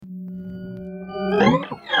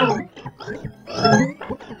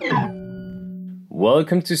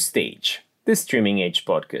Welcome to Stage, the Streaming Age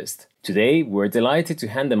podcast. Today, we're delighted to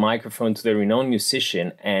hand the microphone to the renowned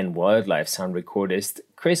musician and wildlife sound recordist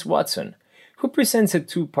Chris Watson, who presents a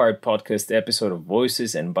two-part podcast episode of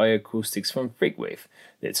Voices and Bioacoustics from Freakwave,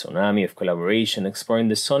 the tsunami of collaboration exploring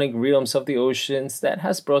the sonic realms of the oceans that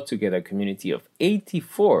has brought together a community of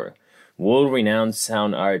 84 world-renowned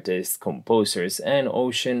sound artists, composers, and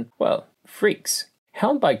ocean, freaks.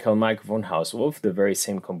 Helmed by Michael von Hausswolff, the very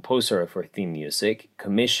same composer of our theme music,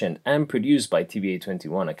 commissioned and produced by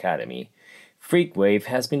TVA21 Academy, Freakwave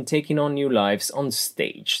has been taking on new lives on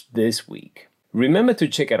stage this week. Remember to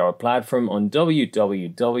check out our platform on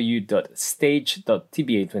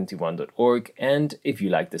www.stage.tba21.org, and if you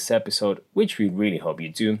like this episode, which we really hope you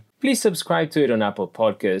do, please subscribe to it on Apple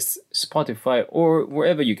Podcasts, Spotify, or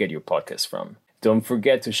wherever you get your podcasts from. Don't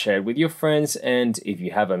forget to share it with your friends, and if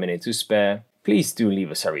you have a minute to spare, please do leave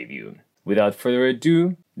us a review. Without further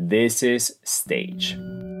ado, this is Stage.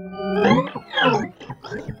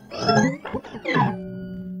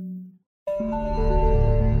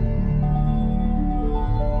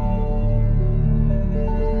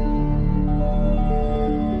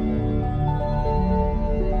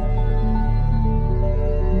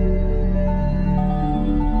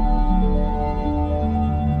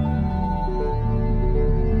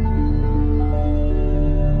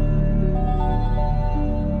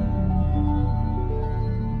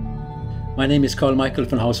 My name is Michael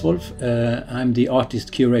von Hausswolff. I'm the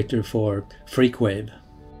artist curator for Freakwave.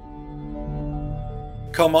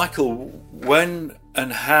 Michael, when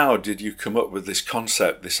and how did you come up with this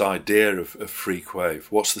concept, this idea of Freakwave?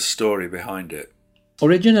 What's the story behind it?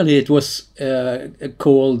 Originally, it was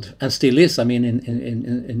called, and still is,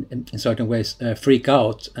 in certain ways, Freak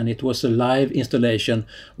Out. And it was a live installation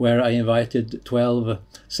where I invited 12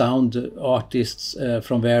 sound artists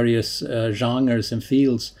from various genres and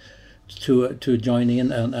fields to join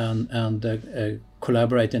in and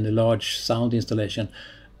collaborate in a large sound installation.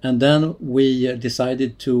 And then we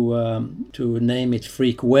decided to name it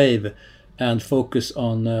Freakwave and focus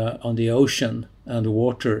on the ocean and the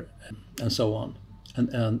water and so on,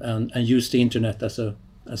 and use the internet as a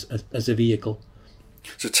vehicle.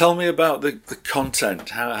 So tell me about the content.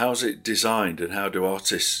 How's it designed, and how do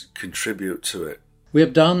artists contribute to it? We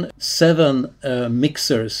have done 7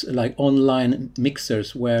 mixers, like online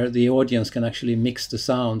mixers, where the audience can actually mix the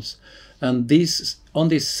sounds. And on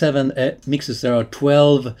these 7 mixes, there are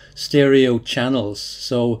 12 stereo channels.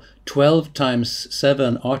 So 12 times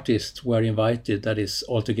 7 artists were invited. That is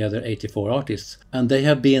altogether 84 artists. And they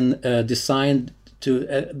have been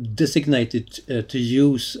designated to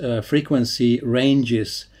use frequency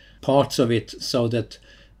ranges, parts of it, so that,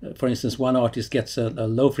 for instance, one artist gets a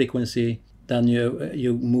low frequency. Then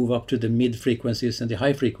you move up to the mid frequencies and the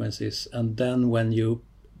high frequencies, and then when you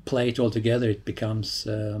play it all together, it becomes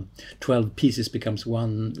 12 pieces becomes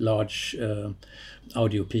one large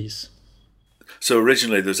audio piece. So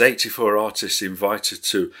originally there's 84 artists invited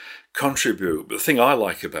to contribute, but the thing I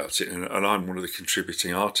like about it, and I'm one of the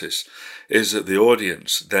contributing artists, is that the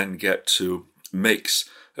audience then get to mix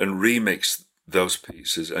and remix those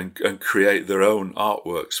pieces and create their own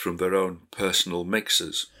artworks from their own personal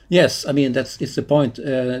mixes. Yes, it's the point.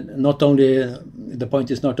 The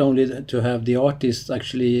point is not only to have the artists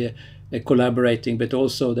actually collaborating, but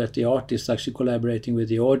also that the artists actually collaborating with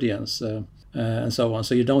the audience and so on.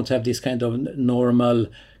 So you don't have this kind of normal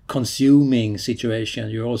consuming situation.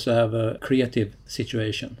 You also have a creative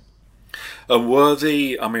situation.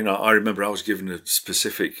 And I remember I was given a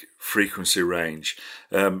specific frequency range.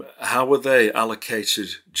 How were they allocated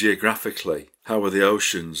geographically? How were the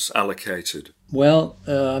oceans allocated? Well,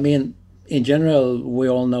 in general, we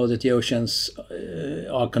all know that the oceans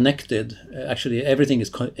are connected. Actually, everything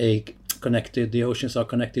is connected. The oceans are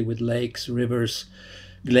connected with lakes, rivers,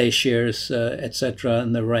 glaciers, etc.,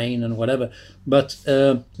 and the rain and whatever. But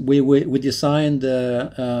we designed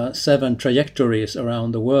 7 trajectories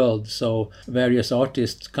around the world, so various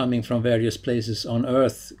artists coming from various places on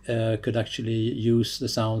Earth could actually use the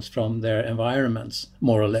sounds from their environments,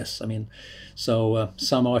 more or less. So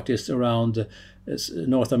some artists around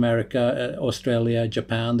North America, Australia,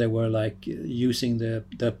 Japan, they were like using the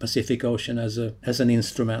Pacific Ocean as an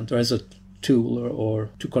instrument or as a tool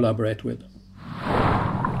or to collaborate with.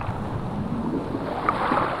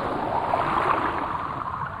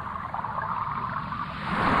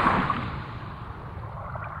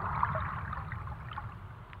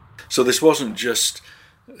 So this wasn't just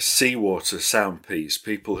seawater sound piece.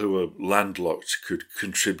 People who are landlocked could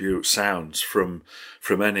contribute sounds from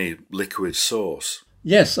any liquid source.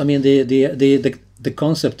 Yes, I mean the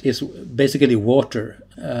concept is basically water,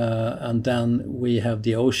 and then we have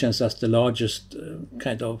the oceans as the largest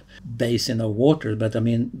kind of basin of water. But I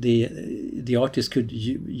mean the artist could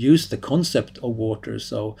use the concept of water.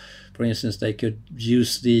 So, for instance, they could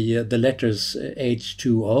use the letters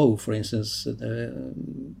H2O, for instance,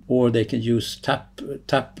 or they can use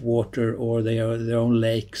tap water or their own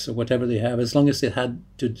lakes or whatever they have, as long as it had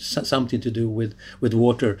something to do with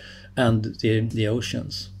water and the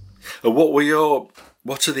oceans.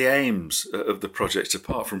 What are the aims of the project,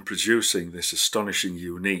 apart from producing this astonishing,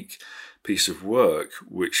 unique piece of work,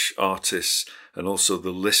 which artists and also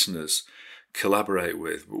the listeners collaborate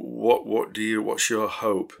with? What's your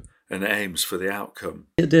hope and aims for the outcome?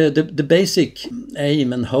 The basic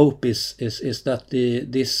aim and hope is that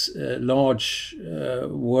this large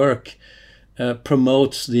work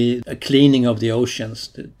promotes the cleaning of the oceans,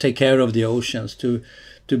 to take care of the oceans, to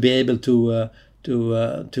be able to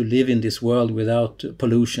live in this world without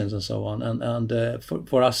pollutions and so on, and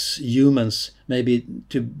for us humans maybe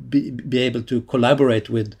to be able to collaborate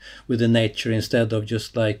with the nature instead of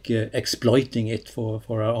just like exploiting it for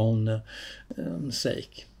our own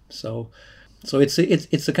sake. So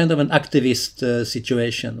it's a kind of an activist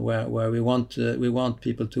situation where we want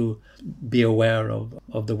people to be aware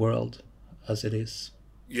of the world as it is.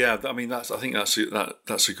 Yeah, I mean I think that's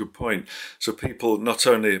a good point. So people not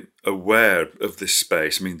only aware of this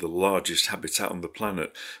space, I mean the largest habitat on the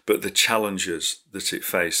planet, but the challenges that it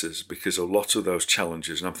faces, because a lot of those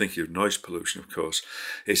challenges, and I'm thinking of noise pollution, of course,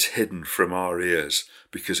 is hidden from our ears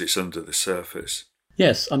because it's under the surface.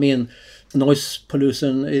 Yes, I mean noise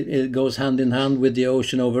pollution it goes hand in hand with the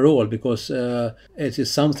ocean overall, because it is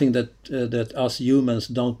something that us humans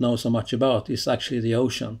don't know so much about. It's actually the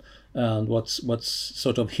ocean and what's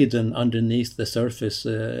sort of hidden underneath the surface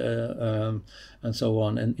and so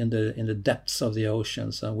on, and in the depths of the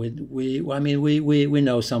oceans. And we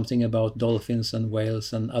know something about dolphins and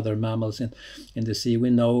whales and other mammals in the sea.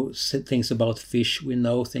 We know things about fish. We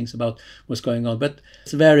know things about what's going on, but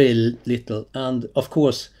it's very little. And of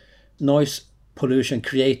course, noise pollution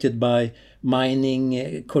created by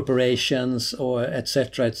mining corporations or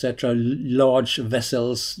etc., large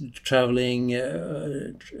vessels traveling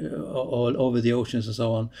all over the oceans and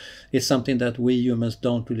so on, it's something that we humans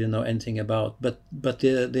don't really know anything about. But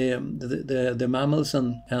the mammals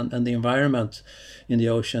and the environment in the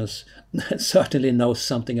oceans certainly knows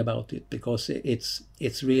something about it, because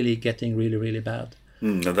it's really getting really bad.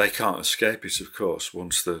 And they can't escape it, of course,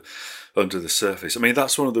 once they're under the surface. I mean,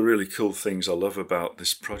 that's one of the really cool things I love about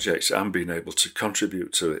this project and being able to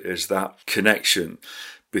contribute to it, is that connection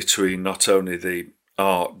between not only the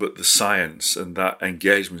art but the science, and that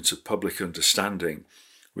engagement of public understanding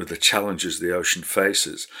with the challenges the ocean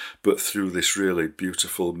faces, but through this really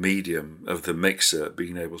beautiful medium of the mixer,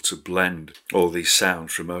 being able to blend all these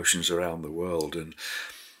sounds from oceans around the world and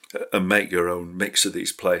make your own mix of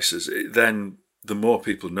these places. Then the more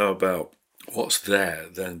people know about what's there,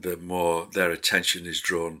 then the more their attention is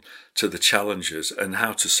drawn to the challenges and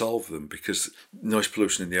how to solve them, because noise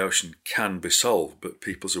pollution in the ocean can be solved, but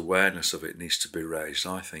people's awareness of it needs to be raised,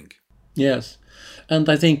 I think. Yes, and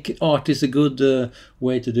I think art is a good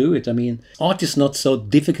way to do it. I mean, art is not so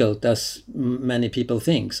difficult as many people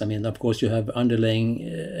think. I mean, of course, you have underlying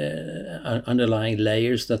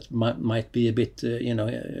layers that might be a bit,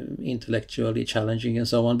 intellectually challenging and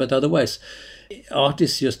so on. But otherwise, art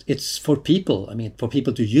is it's for people. I mean, for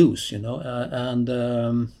people to use, and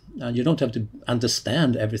you don't have to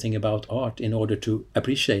understand everything about art in order to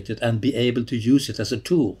appreciate it and be able to use it as a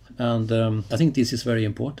tool. And I think this is very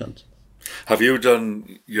important. Have you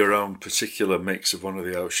done your own particular mix of one of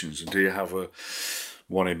the oceans, and do you have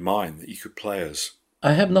one in mind that you could play us?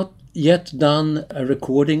 I have not yet done a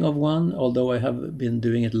recording of one, although I have been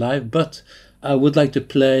doing it live, but I would like to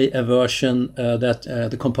play a version that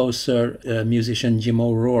the composer, musician Jim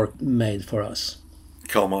O'Rourke made for us.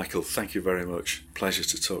 Carl Michael, thank you very much. Pleasure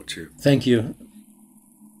to talk to you. Thank you.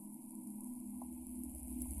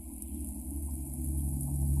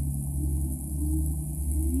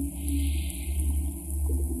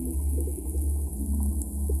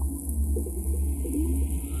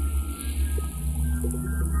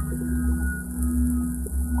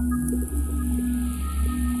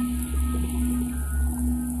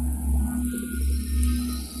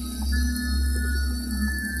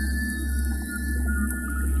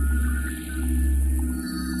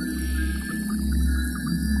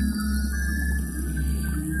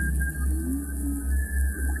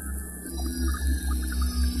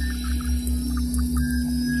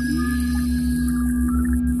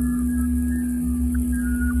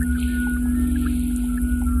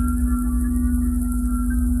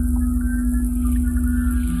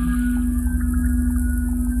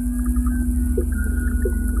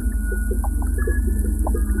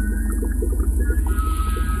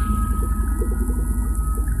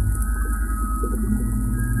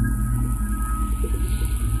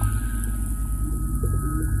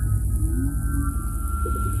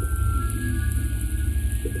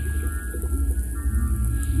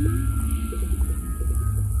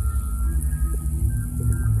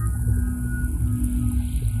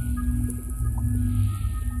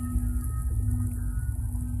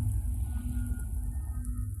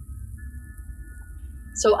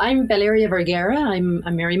 So I'm Valeria Vergara. I'm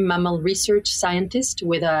a marine mammal research scientist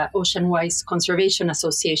with Oceanwise Conservation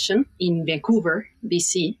Association in Vancouver,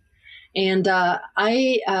 BC. And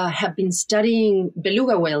I have been studying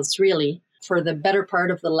beluga whales, really, for the better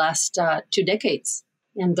part of the last 2 decades.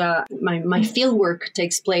 And my fieldwork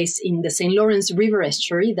takes place in the St. Lawrence River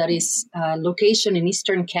estuary, that is a location in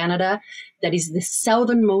eastern Canada that is the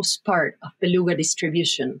southernmost part of beluga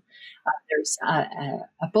distribution. There's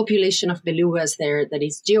a population of belugas there that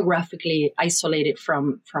is geographically isolated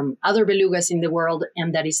from other belugas in the world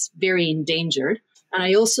and that is very endangered. And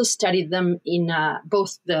I also studied them in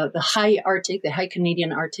both the high Arctic, the high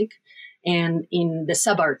Canadian Arctic, and in the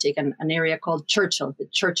subarctic, an area called Churchill, the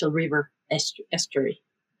Churchill River estuary.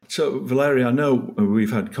 So, Valeria, I know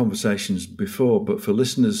we've had conversations before, but for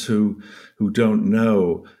listeners who don't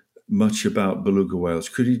know much about beluga whales,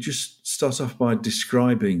 could you just start off by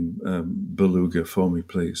describing beluga for me,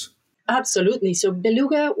 please? Absolutely. So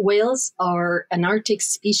beluga whales are an Arctic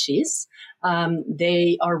species.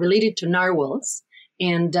 They are related to narwhals,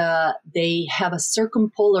 and they have a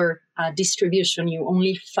circumpolar distribution. You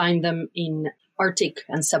only find them in Arctic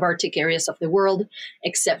and subarctic areas of the world,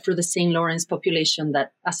 except for the St. Lawrence population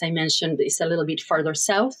that, as I mentioned, is a little bit farther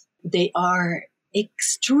south. They are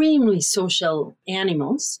extremely social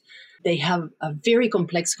animals. They have a very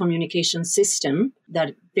complex communication system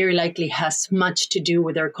that very likely has much to do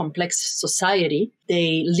with their complex society.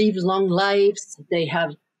 They live long lives. They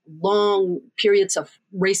have long periods of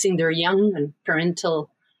raising their young and parental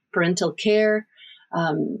care.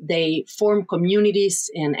 They form communities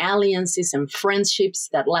and alliances and friendships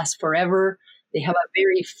that last forever. They have a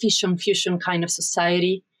very fish-on-fusion kind of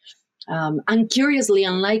society. And curiously,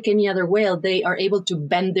 unlike any other whale, they are able to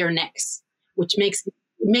bend their necks, which makes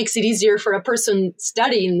it easier for a person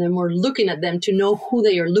studying them or looking at them to know who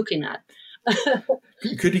they are looking at.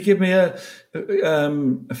 Could you give me a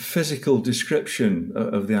physical description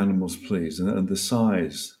of the animals, please, and the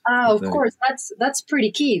size? Of course, that's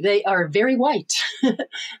pretty key. They are very white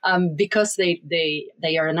because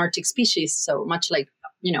they are an Arctic species, so much like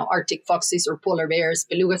Arctic foxes or polar bears,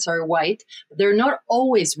 belugas are white. They're not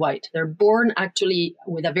always white. They're born actually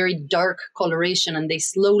with a very dark coloration, and they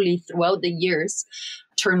slowly, throughout the years,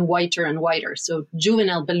 turn whiter and whiter. So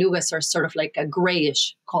juvenile belugas are sort of like a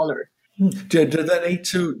grayish color. Do they need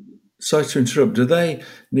to, sorry to interrupt, do they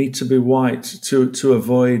need to be white to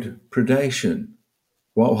avoid predation?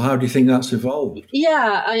 How do you think that's evolved?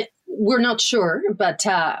 Yeah, we're not sure, but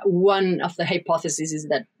one of the hypotheses is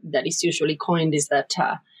that is usually coined is that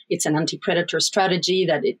it's an anti-predator strategy,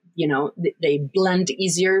 that they blend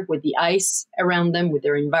easier with the ice around them, with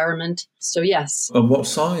their environment. So yes. And what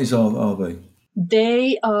size are they?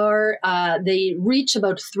 They reach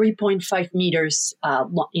about 3.5 meters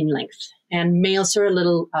in length. And males are a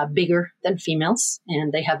little bigger than females,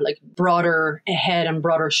 and they have like broader head and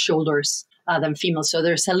broader shoulders than females. So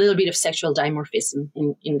there's a little bit of sexual dimorphism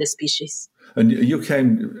in the species. And you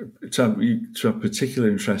came to a particular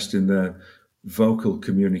interest in their vocal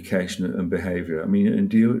communication and behavior. I mean, and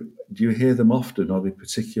do you hear them often? Are they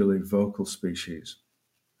particularly vocal species?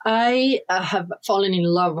 I have fallen in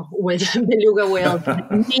love with beluga whales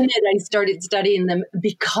the minute I started studying them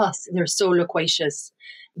because they're so loquacious.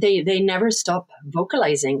 They never stop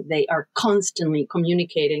vocalizing. They are constantly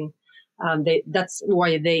communicating. That's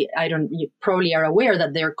why you probably are aware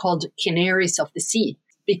that they're called canaries of the sea,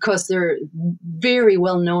 because they're very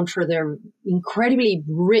well known for their incredibly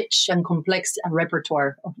rich and complex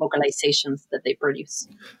repertoire of vocalizations that they produce.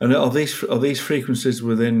 And are these frequencies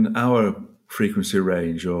within our frequency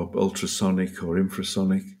range, or ultrasonic or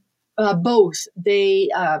infrasonic? Both. They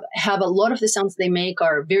have a lot of the sounds they make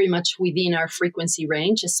are very much within our frequency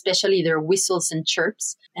range, especially their whistles and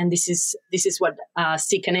chirps. And this is what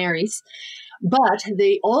sea canaries. But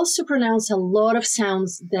they also pronounce a lot of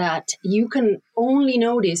sounds that you can only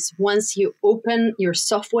notice once you open your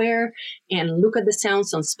software and look at the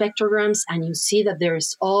sounds on spectrograms, and you see that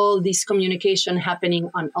there's all this communication happening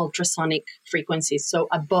on ultrasonic frequencies, so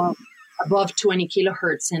above 20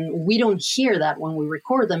 kilohertz. And we don't hear that when we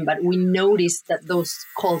record them, but we notice that those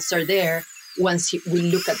calls are there once we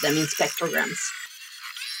look at them in spectrograms.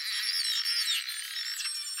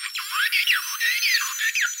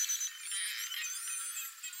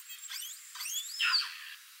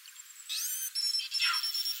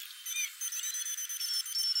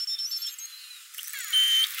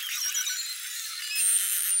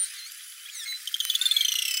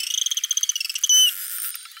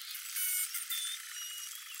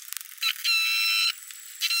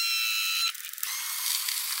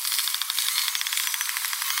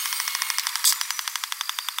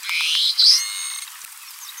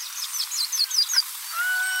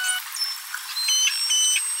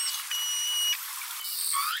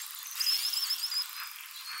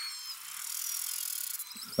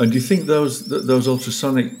 And do you think those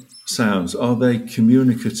ultrasonic sounds, are they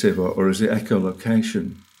communicative or is it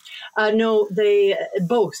echolocation? No, they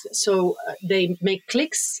both. So they make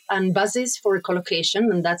clicks and buzzes for echolocation,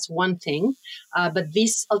 and that's one thing. But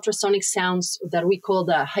these ultrasonic sounds that we call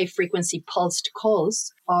the high-frequency pulsed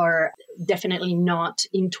calls are definitely not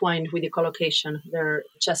entwined with echolocation. They're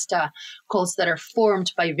just calls that are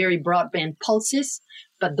formed by very broadband pulses,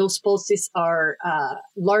 but those pulses are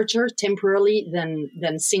larger temporarily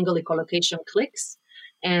than single echolocation clicks.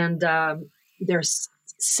 And there's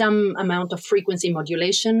some amount of frequency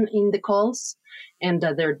modulation in the calls, and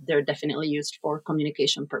they're definitely used for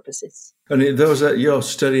communication purposes. And those are your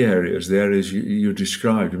study areas, the areas you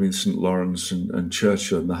described, I mean, St. Lawrence and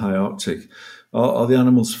Churchill and the high Arctic. Are the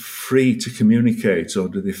animals free to communicate, or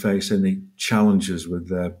do they face any challenges with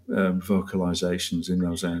their vocalizations in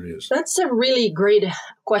those areas? That's a really great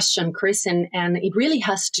question, Chris, and it really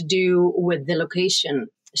has to do with the location.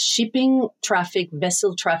 Shipping traffic,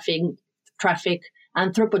 vessel traffic,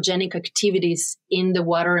 anthropogenic activities in the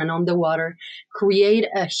water and on the water create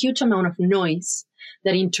a huge amount of noise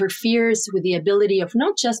that interferes with the ability of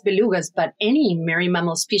not just belugas, but any marine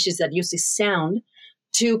mammal species that uses sound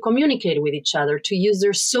to communicate with each other, to use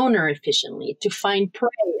their sonar efficiently, to find prey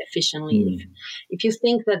efficiently. If you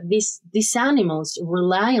think that these animals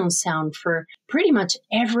rely on sound for pretty much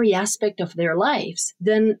every aspect of their lives,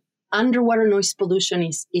 then underwater noise pollution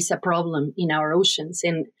is a problem in our oceans.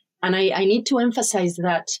 And I need to emphasize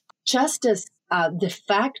that just as the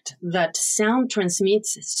fact that sound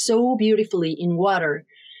transmits so beautifully in water,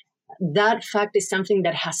 that fact is something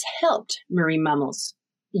that has helped marine mammals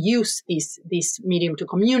use this medium to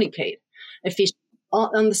communicate efficiently.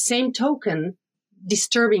 On the same token,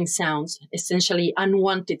 disturbing sounds, essentially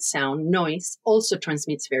unwanted sound, noise, also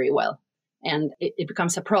transmits very well. And it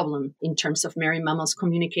becomes a problem in terms of marine mammals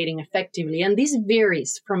communicating effectively. And this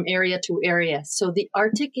varies from area to area. So the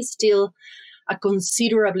Arctic is still a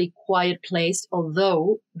considerably quiet place,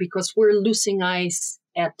 although because we're losing ice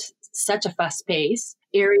at such a fast pace,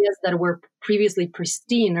 areas that were previously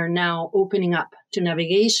pristine are now opening up to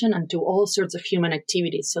navigation and to all sorts of human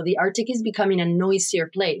activities. So the Arctic is becoming a noisier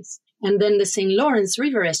place. And then the St. Lawrence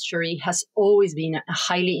River estuary has always been a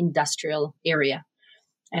highly industrial area.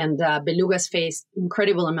 And belugas face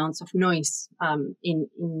incredible amounts of noise in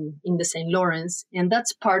the St. Lawrence. And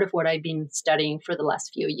that's part of what I've been studying for the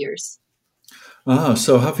last few years.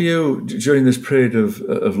 So have you, during this period of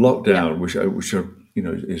lockdown, which are,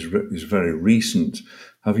 is very recent,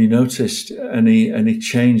 have you noticed any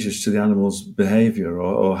changes to the animals' behavior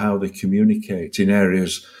or how they communicate in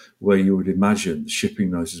areas where you would imagine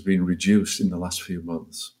shipping noise has been reduced in the last few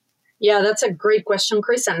months? Yeah, that's a great question,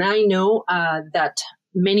 Chris. And I know that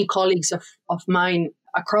many colleagues of mine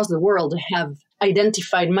across the world have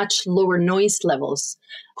identified much lower noise levels,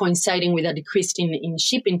 coinciding with a decrease in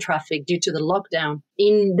shipping traffic due to the lockdown.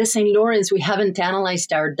 In the St. Lawrence, we haven't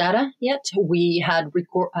analyzed our data yet. We had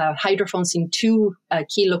hydrophones in two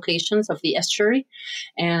key locations of the estuary,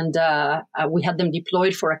 and we had them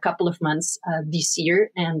deployed for a couple of months this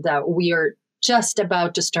year, and we are just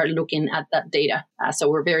about to start looking at that data. So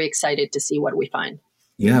we're very excited to see what we find.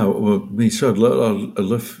 Yeah, well, I'd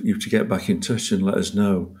love you to get back in touch and let us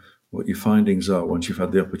know what your findings are once you've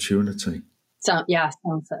had the opportunity. So yeah,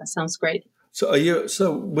 sounds great.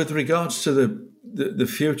 So with regards to the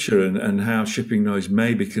future and how shipping noise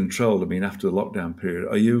may be controlled, I mean, after the lockdown period,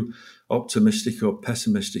 are you optimistic or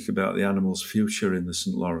pessimistic about the animal's future in the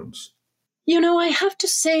St. Lawrence? I have to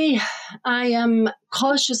say I am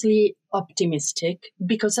cautiously optimistic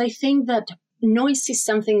because I think that noise is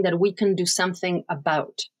something that we can do something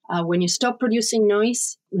about. When you stop producing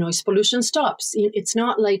noise pollution stops. It's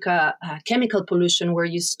not like a chemical pollution where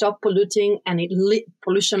you stop polluting and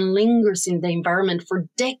pollution lingers in the environment for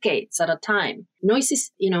decades at a time. Noise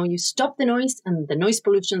is, you stop the noise and the noise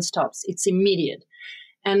pollution stops. It's immediate.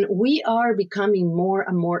 And we are becoming more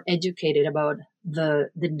and more educated about the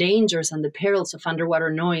dangers and the perils of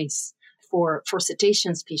underwater noise for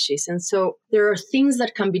cetacean species. And so there are things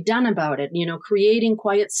that can be done about it, creating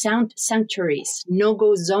quiet sound sanctuaries,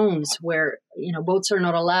 no-go zones where, boats are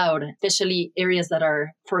not allowed, especially areas that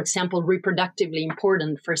are, for example, reproductively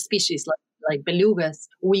important for species like belugas.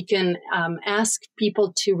 We can ask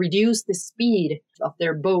people to reduce the speed of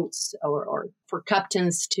their boats or for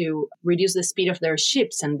captains to reduce the speed of their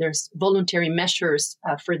ships. And there's voluntary measures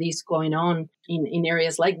for these going on in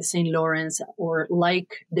areas like the St. Lawrence or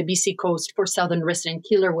like the BC coast for southern resident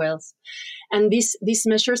killer whales. And these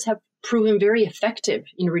measures have proven very effective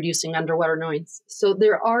in reducing underwater noise. So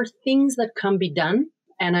there are things that can be done.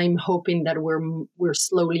 And I'm hoping that we're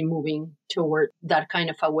slowly moving toward that kind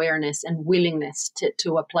of awareness and willingness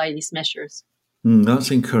to apply these measures.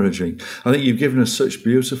 That's encouraging. I think you've given us such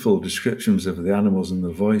beautiful descriptions of the animals and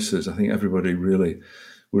the voices. I think everybody really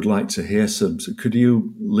would like to hear some. So could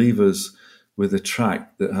you leave us with a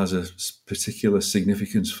track that has a particular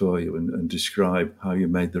significance for you and describe how you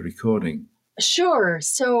made the recording? Sure.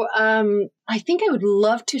 So I think I would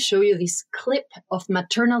love to show you this clip of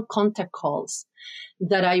maternal contact calls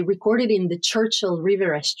that I recorded in the Churchill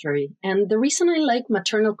River estuary. And the reason I like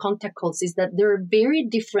maternal contact calls is that they're very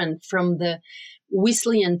different from the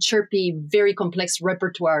whistly and chirpy, very complex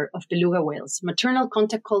repertoire of beluga whales. Maternal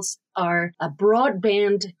contact calls are a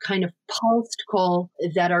broadband kind of pulsed call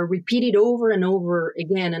that are repeated over and over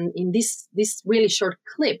again. And in this really short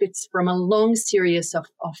clip, it's from a long series of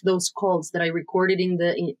those calls that I recorded in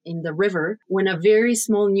the river when a very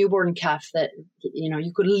small newborn calf that,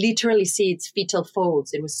 you could literally see its fetal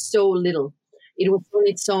folds. It was so little. It was on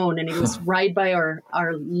its own, and it was right by our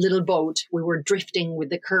little boat. We were drifting with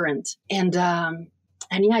the current, and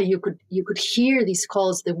yeah, you could hear these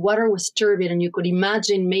calls. The water was turbid, and you could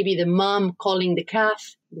imagine maybe the mom calling the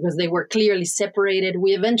calf because they were clearly separated.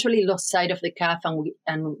 We eventually lost sight of the calf,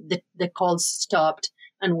 and the calls stopped,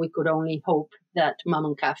 and we could only hope that mom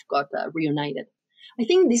and calf got reunited. I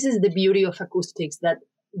think this is the beauty of acoustics, that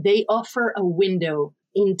they offer a window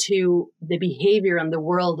into the behavior and the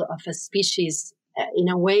world of a species in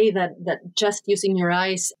a way that just using your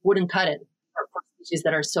eyes wouldn't cut it. For species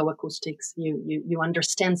that are so acoustics, you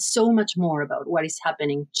understand so much more about what is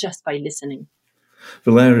happening just by listening.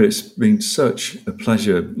 Valeria, it's been such a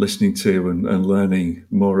pleasure listening to you and learning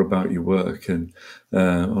more about your work, and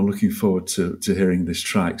I'm looking forward to hearing this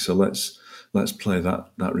track. So let's play that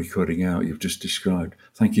recording out you've just described.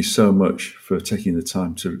 Thank you so much for taking the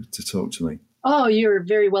time to talk to me. Oh, you're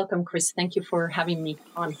very welcome, Chris. Thank you for having me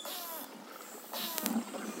on.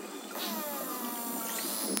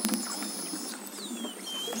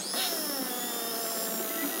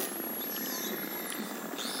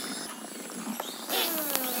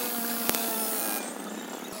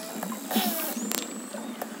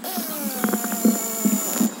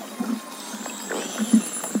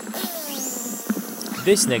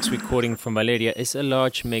 This next recording from Valeria is a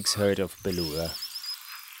large mixed herd of beluga.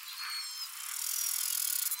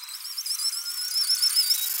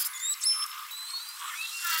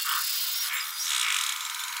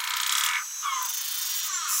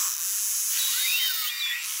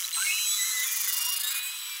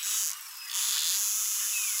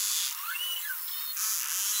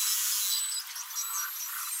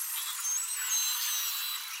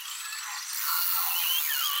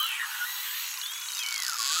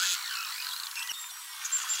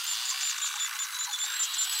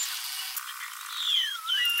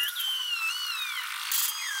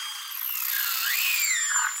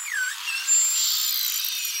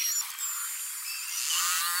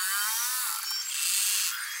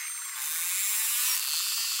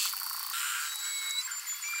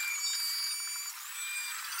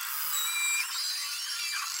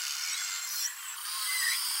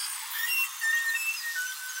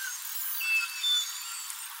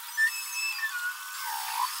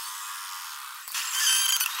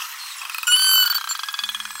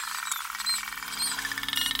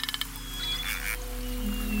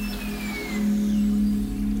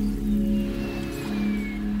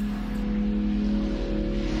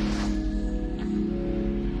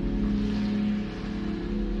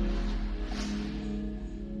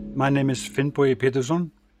 My name is Finnbogi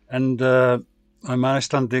Pétursson, and I'm an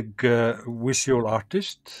Icelandic visual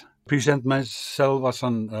artist. Present myself as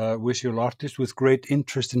a visual artist with great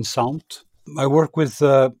interest in sound. I work with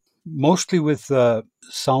mostly with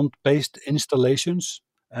sound-based installations,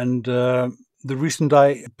 and the reason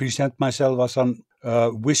I present myself as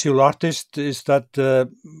a visual artist is that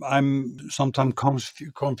I'm sometimes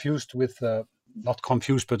confused with. Not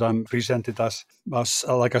confused, but I'm presented as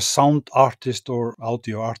like a sound artist or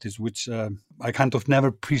audio artist, which I kind of never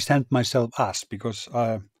present myself as, because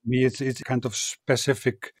me it's kind of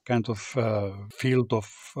specific kind of field of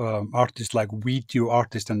artists, like video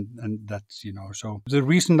artist, and that's, so the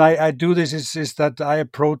reason I do this is that I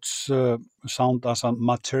approach sound as a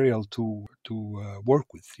material to work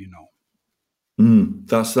with,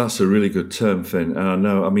 That's a really good term, Finn. And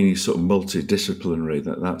I mean, he's sort of multidisciplinary.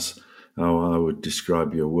 That's how I would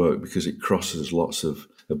describe your work, because it crosses lots of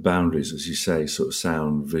boundaries, as you say, sort of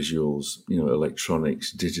sound, visuals,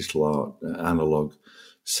 electronics, digital art, analog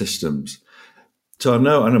systems. So I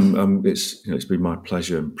know, and it's been my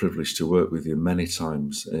pleasure and privilege to work with you many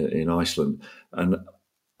times in Iceland, and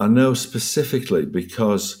I know specifically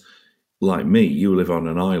because like me, you live on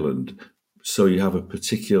an island, so you have a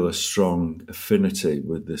particular strong affinity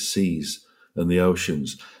with the seas and the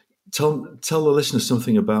oceans. Tell the listeners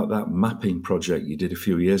something about that mapping project you did a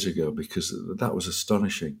few years ago, because that was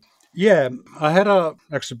astonishing. Yeah, I had a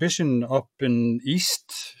exhibition up in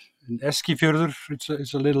East, in Eskifjörður.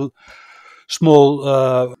 It's a little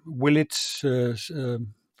small village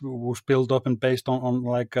was built up and based on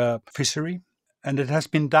like a fishery, and it has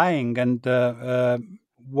been dying. And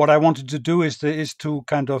what I wanted to do is to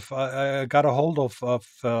kind of I got a hold of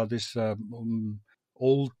this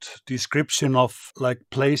old description of like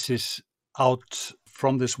places out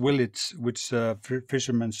from this village, which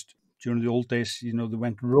fishermen during the old days, they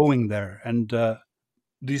went rowing there, and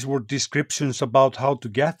these were descriptions about how to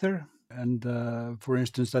get there. And for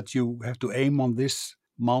instance, that you have to aim on this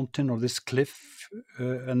mountain or this cliff,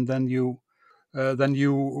 and then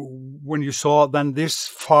when you saw then this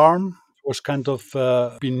farm was kind of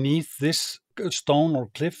beneath this stone or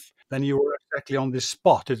cliff, then you were exactly on this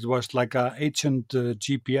spot. It was like an ancient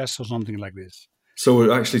GPS or something like this. So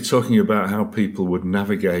we're actually talking about how people would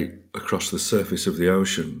navigate across the surface of the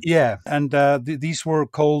ocean. Yeah, and these were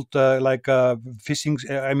called fishing.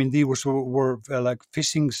 I mean, these were like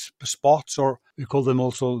fishing spots, or we call them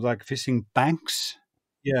also like fishing banks.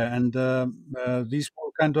 Yeah, and these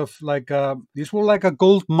were kind of like a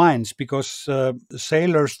gold mines, because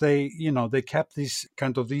sailors, they kept these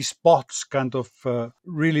spots kind of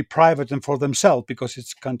really private and for themselves, because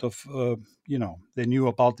it's kind of they knew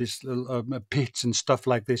about these pits and stuff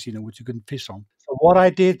like this, which you can fish on. So what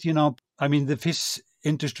I did, I mean, the fish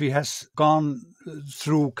industry has gone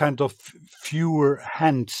through kind of fewer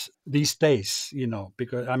hands these days,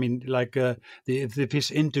 because I mean, like the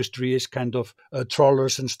fish industry is kind of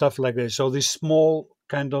trawlers and stuff like this. So this small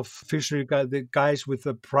kind of fishery the guys with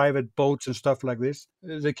the private boats and stuff like this,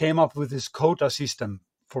 they came up with this quota system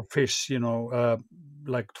for fish,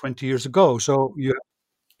 like 20 years ago. So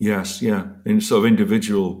Yes, yeah, in sort of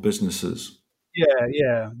individual businesses.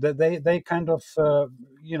 Yeah. They kind of,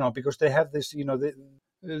 because they have this,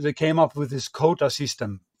 they came up with this quota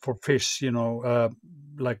system for fish,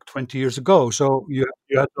 like 20 years ago. So you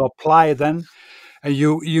had to apply then, and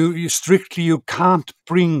you strictly, you can't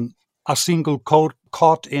bring a single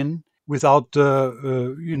caught in without,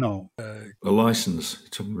 a license. You're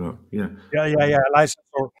talking about, yeah, a license.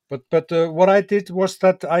 But what I did was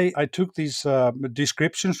that I took these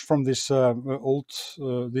descriptions from this old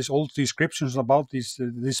descriptions about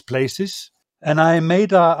these places, and I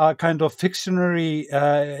made a kind of fictionary,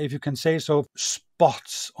 if you can say so,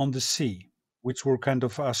 spots on the sea, which were kind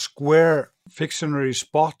of a square fictionary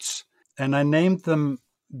spots, and I named them.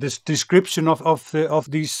 This description of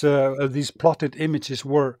these plotted images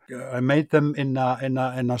were I made them in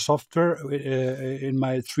a software in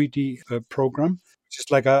my 3D program, which is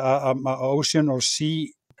like a ocean or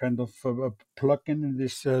sea kind of plugin in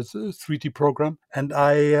this 3D program, and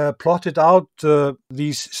I plotted out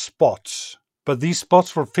these spots. But these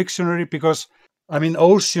spots were fictionary because, I mean,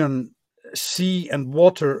 ocean, sea and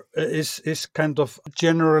water is kind of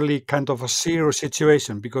generally kind of a zero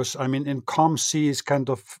situation, because I mean, in calm sea is kind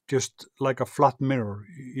of just like a flat mirror,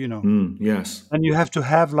 yes, and you have to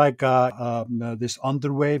have like this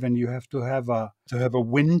underwave, and you have to have a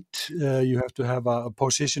wind, you have to have a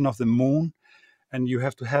position of the moon, and you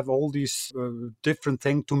have to have all these different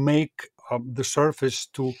things to make the surface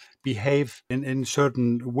to behave in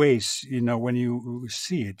certain ways, when you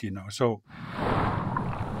see it, so.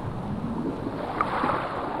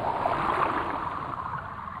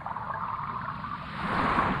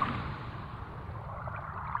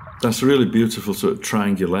 That's a really beautiful sort of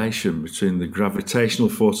triangulation between the gravitational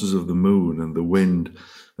forces of the moon and the wind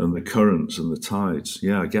and the currents and the tides.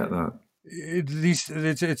 Yeah, I get that.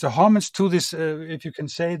 It's a homage to this, if you can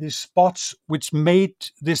say, these spots which made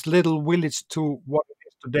this little village to what it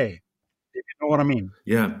is today. If you know what I mean?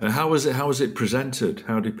 Yeah. How was it presented?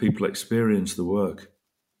 How did people experience the work?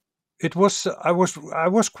 It was. I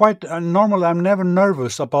was quite normal. I'm never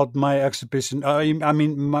nervous about my exhibition. I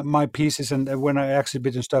mean, my pieces and when I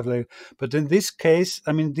exhibit and stuff like that. But in this case,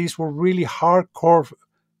 I mean, these were really hardcore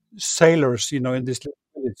sailors, in this little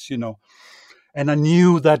village, and I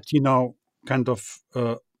knew that, kind of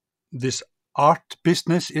this art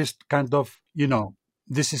business is kind of,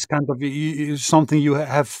 this is kind of something you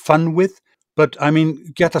have fun with. But I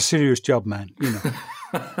mean, get a serious job, man.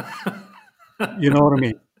 You know what I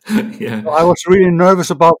mean? Yeah. So I was really nervous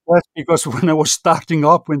about that, because when I was starting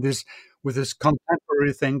up with this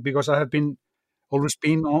contemporary thing, because I have always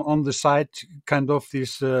been on the side, kind of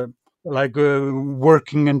this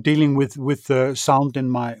working and dealing with sound in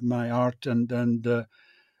my art, and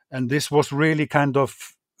this was really kind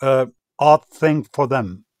of odd thing for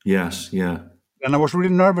them. Yes, yeah. And I was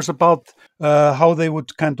really nervous about how they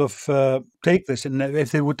would kind of take this and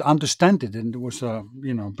if they would understand it. And it was,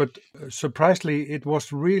 but surprisingly, it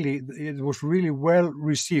was really well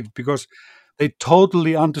received because they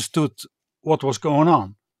totally understood what was going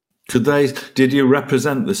on. Did you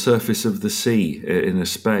represent the surface of the sea in a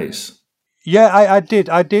space? Yeah, I did.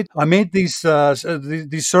 I made these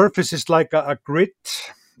surfaces like a grid.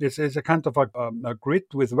 It's a kind of a grid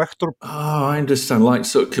with vector. Oh, I understand. Like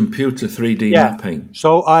sort of computer 3D mapping.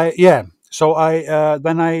 So I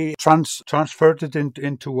then I transferred it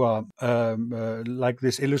into like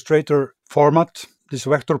this Illustrator format, this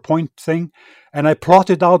vector point thing, and I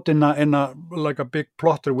plotted out in a like a big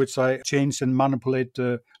plotter, which I change and manipulate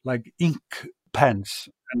like ink pens,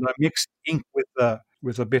 and I mixed ink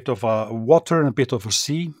with a bit of water and a bit of a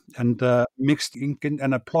sea, and mixed ink in,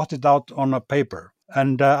 and I plotted out on a paper.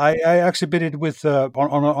 And I exhibited with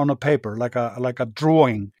on a paper, like a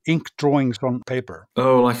drawing, ink drawings on paper.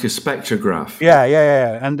 Oh, like a spectrograph.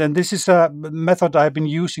 Yeah. And then this is a method I've been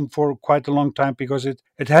using for quite a long time because it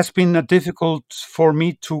has been difficult for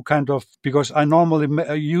me to kind of, because I normally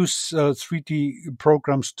use 3D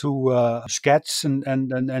programs to sketch and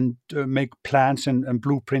make plans and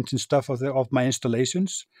blueprints and stuff of my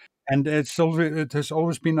installations. And it has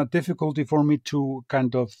always been a difficulty for me to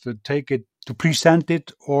kind of take it, to present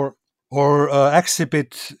it or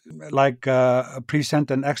exhibit, like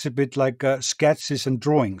present and exhibit like sketches and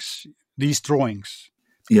drawings, these drawings.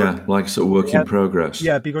 Yeah, like sort of work in progress.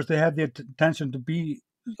 Yeah, because they have the tendency to be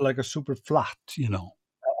like a super flat,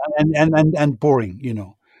 and boring,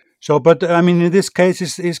 So, but I mean, in this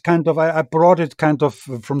case, is kind of I brought it kind of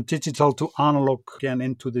from digital to analog again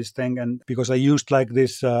into this thing, and because I used like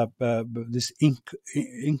this this ink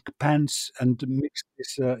pens and mixed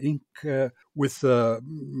this ink with 2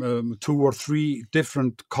 or 3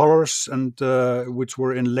 different colors, and which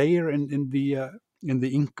were in layer in the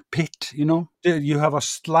ink pit. You have a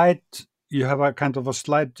slight. You have a kind of a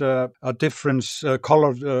slight a difference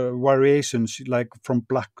color variations, like from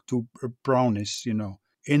black to brownish,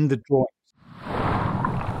 in the drawing.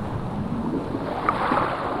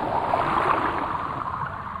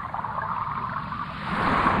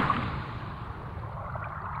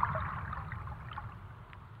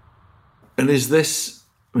 And is this,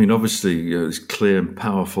 I mean, obviously, this clear and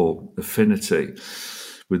powerful affinity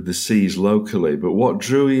with the seas locally, but what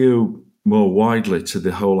drew you more widely to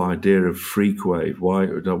the whole idea of freak wave?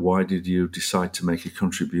 Why did you decide to make a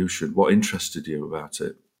contribution? What interested you about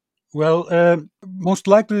it? Well, most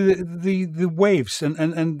likely the waves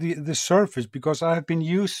and the surface, because I have been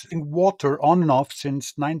using water on and off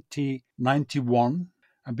since 1991.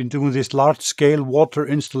 I've been doing these large-scale water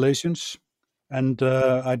installations, and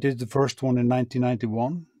I did the first one in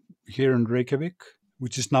 1991 here in Reykjavik,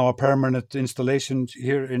 which is now a permanent installation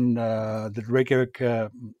here in the Reykjavik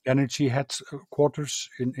Energy headquarters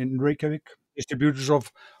in Reykjavik, distributors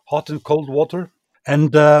of hot and cold water.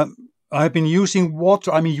 And I've been using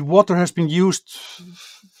water. I mean, water has been used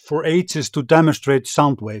for ages to demonstrate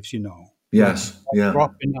sound waves, Yes, yeah.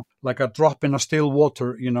 Like a drop in a still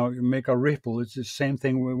water, you make a ripple. It's the same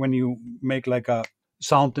thing when you make like a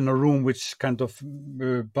sound in a room, which kind of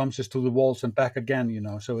bounces to the walls and back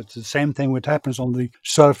again, So it's the same thing which happens on the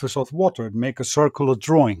surface of water. It make a circular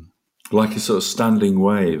drawing. Like a sort of standing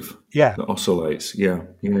wave. Yeah. That oscillates. Yeah.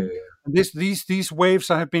 These waves,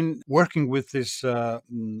 I have been working with this,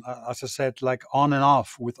 as I said, like on and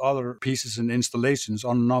off with other pieces and installations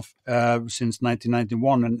on and off since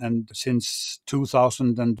 1991 and since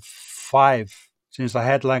 2005. Since I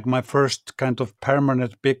had like my first kind of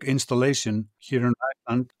permanent big installation here in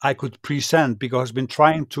Iceland, I could present, because I've been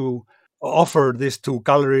trying to offer this to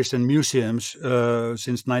galleries and museums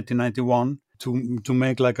since 1991 to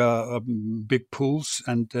make like a big pools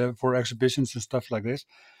and for exhibitions and stuff like this.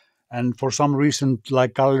 And for some reason,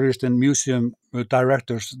 like galleries and museum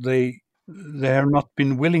directors, they have not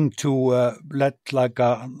been willing to let like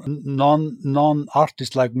a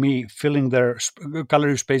non-artist like me filling their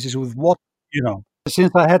gallery spaces with water,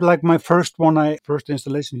 Since I had like my first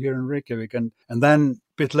installation here in Reykjavik, and then a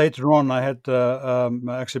bit later on, I had an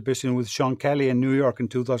exhibition with Sean Kelly in New York in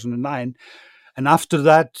 2009. And after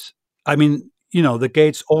that, I mean, the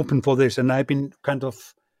gates open for this, and I've been kind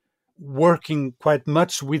of working quite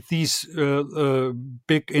much with these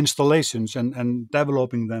big installations and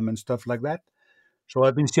developing them and stuff like that. So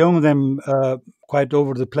I've been showing them quite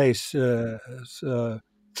over the place through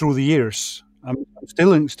the years. I'm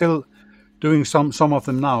still doing some of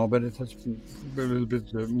them now, but it has been a little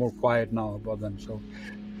bit more quiet now about them. So.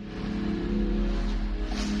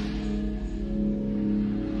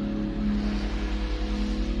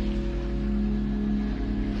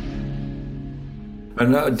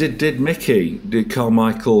 And did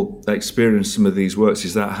Carmichael experience some of these works?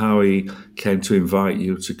 Is that how he came to invite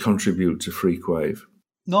you to contribute to Freakwave?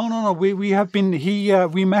 No. We have been.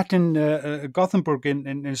 We met in Gothenburg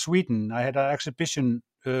in Sweden. I had an exhibition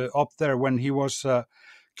up there when he was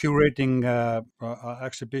curating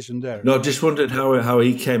exhibition there. No, I just wondered how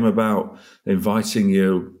he came about inviting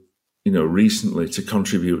you, recently to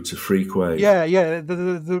contribute to Freakwave. Yeah.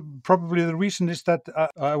 Probably the reason is that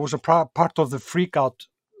I was a part of the Freak Out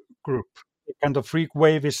group. The kind of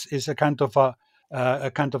Freakwave is a kind of a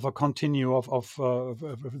continue of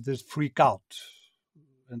this Freak Out,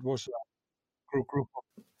 and was a group.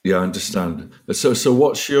 Yeah, I understand. So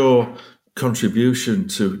what's your contribution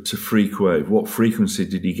to Freakwave? What frequency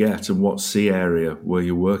did you get, and what sea area were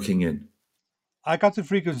you working in? I got the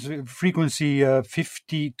frequency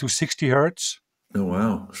 50 to 60 hertz. Oh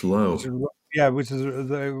wow, it's low. Which is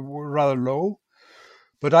rather low.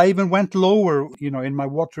 But I even went lower, in my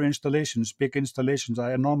water installations, big installations.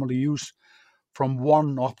 I normally use from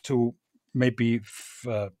 1 up to maybe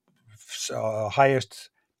highest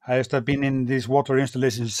I've been in these water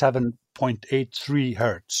installations 7.83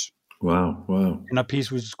 hertz. Wow. In a piece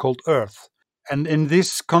which is called Earth. And in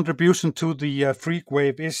this contribution to the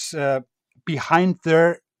Freakwave is behind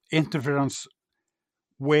their interference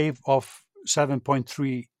wave of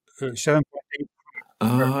 7.3, 7.8.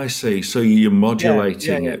 Ah, I see. So you're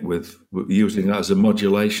modulating it with using that as a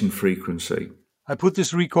modulation frequency. I put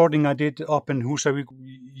this recording I did up in Husavik.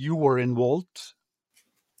 You were involved.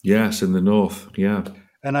 Yes, in the north. Yeah.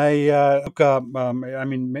 And I took,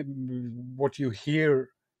 what you hear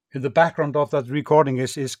in the background of that recording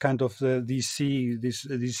is kind of these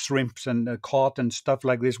shrimps and cod and stuff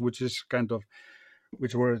like this, which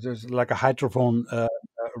were just like a hydrophone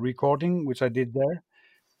recording, which I did there.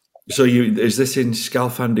 So is this in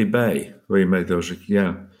Scalfandi Bay where you made those?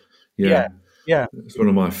 Yeah. It's one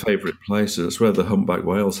of my favourite places. It's where the humpback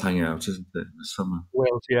whales hang out, isn't it, in the summer?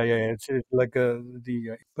 Whales, yeah. It's like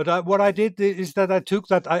the. But what I did is that I took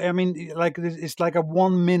that. It's like a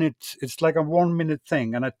 1 minute. It's like a 1 minute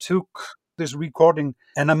thing, and I took this recording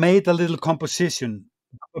and I made a little composition.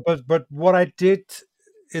 But what I did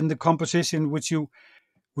in the composition, which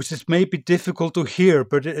is maybe difficult to hear,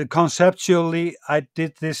 but conceptually, I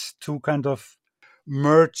did this to kind of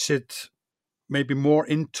merge it maybe more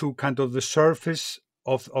into kind of the surface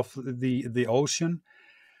of the ocean,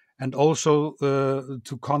 and also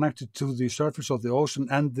to connect it to the surface of the ocean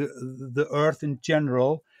and the earth in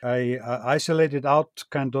general. I isolated out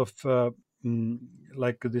kind of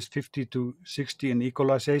like this 50 to 60 in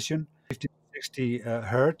equalization, 50 to 60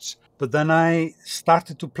 hertz. But then I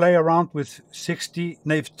started to play around with 50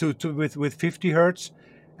 hertz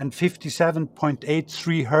and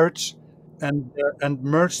 57.83 hertz. And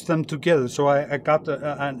merged them together. So I got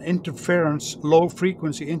an interference, low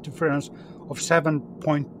frequency interference of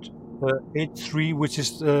 7.83,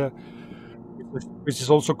 which is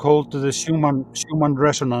also called the Schumann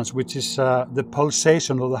resonance, which is the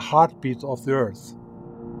pulsation or the heartbeat of the Earth.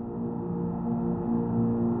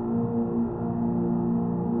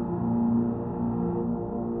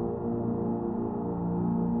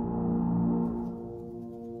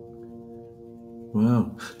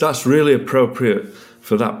 Wow, that's really appropriate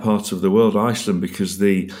for that part of the world, Iceland, because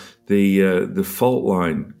the fault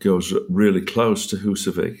line goes really close to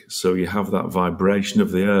Husavik, so you have that vibration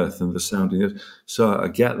of the earth and the sounding of. So I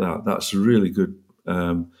get that. That's a really good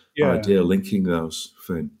idea, linking those,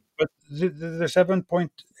 Finn. But the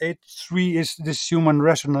 7.83 is this Schumann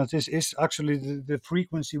resonance is actually the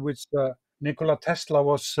frequency which Nikola Tesla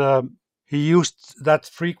was. He used that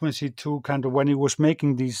frequency to kind of when he was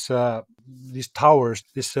making these towers,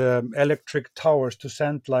 these electric towers, to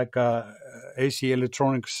send like AC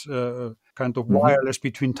electronics kind of wireless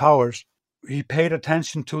between towers. He paid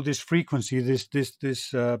attention to this frequency, this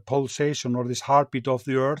pulsation or this heartbeat of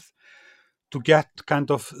the Earth, to get kind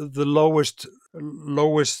of the lowest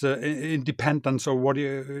independence, or what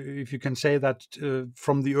if you can say that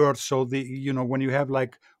from the Earth. So when you have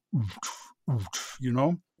like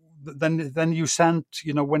then you send,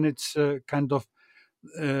 when it's kind of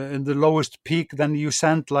in the lowest peak, then you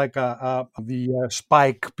send like the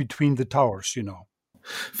spike between the towers,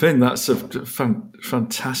 Finn, that's a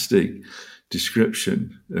fantastic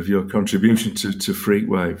description of your contribution to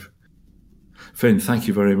Freakwave. Finn, thank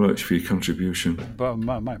you very much for your contribution.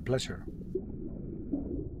 My pleasure.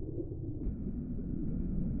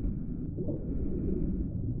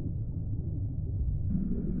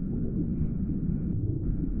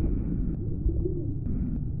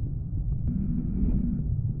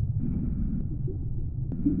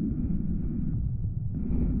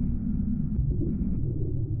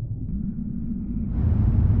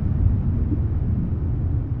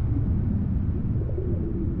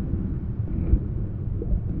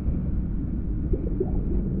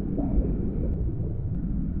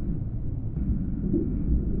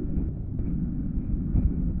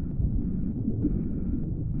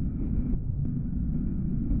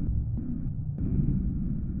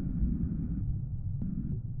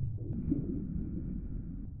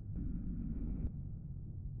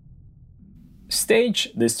 Stage,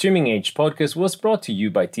 the Streaming Age podcast, was brought to you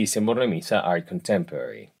by Thyssen Bornemisza Art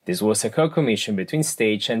Contemporary. This was a co-commission between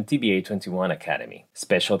Stage and TBA21 Academy.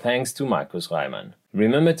 Special thanks to Markus Reymann.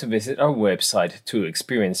 Remember to visit our website to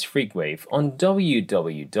experience Freakwave on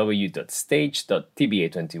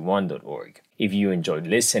www.stage.tba21.org. If you enjoyed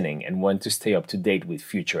listening and want to stay up to date with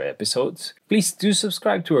future episodes, please do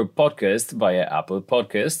subscribe to our podcast via Apple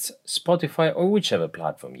Podcasts, Spotify, or whichever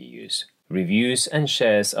platform you use. Reviews and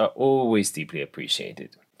shares are always deeply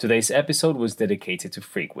appreciated. Today's episode was dedicated to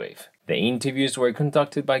Freakwave. The interviews were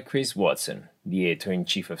conducted by Chris Watson. The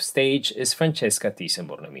editor-in-chief of Stage is Francesca Thyssen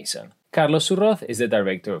Bornemisza. Carlos Urroz is the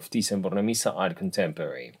director of Thyssen Bornemisza Art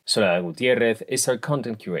Contemporary. Soledad Gutierrez is our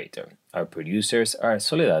content curator. Our producers are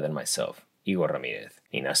Soledad and myself, Igor Ramirez.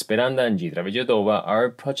 Ina Speranda and Gidra Vejodova are our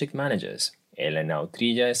project managers. Elena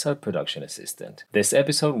Utrilla is our production assistant. This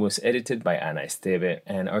episode was edited by Ana Esteve,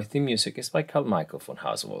 and our theme music is by Michael von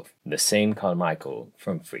Hausswolff, the same Michael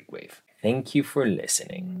from Freakwave. Thank you for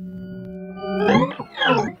listening.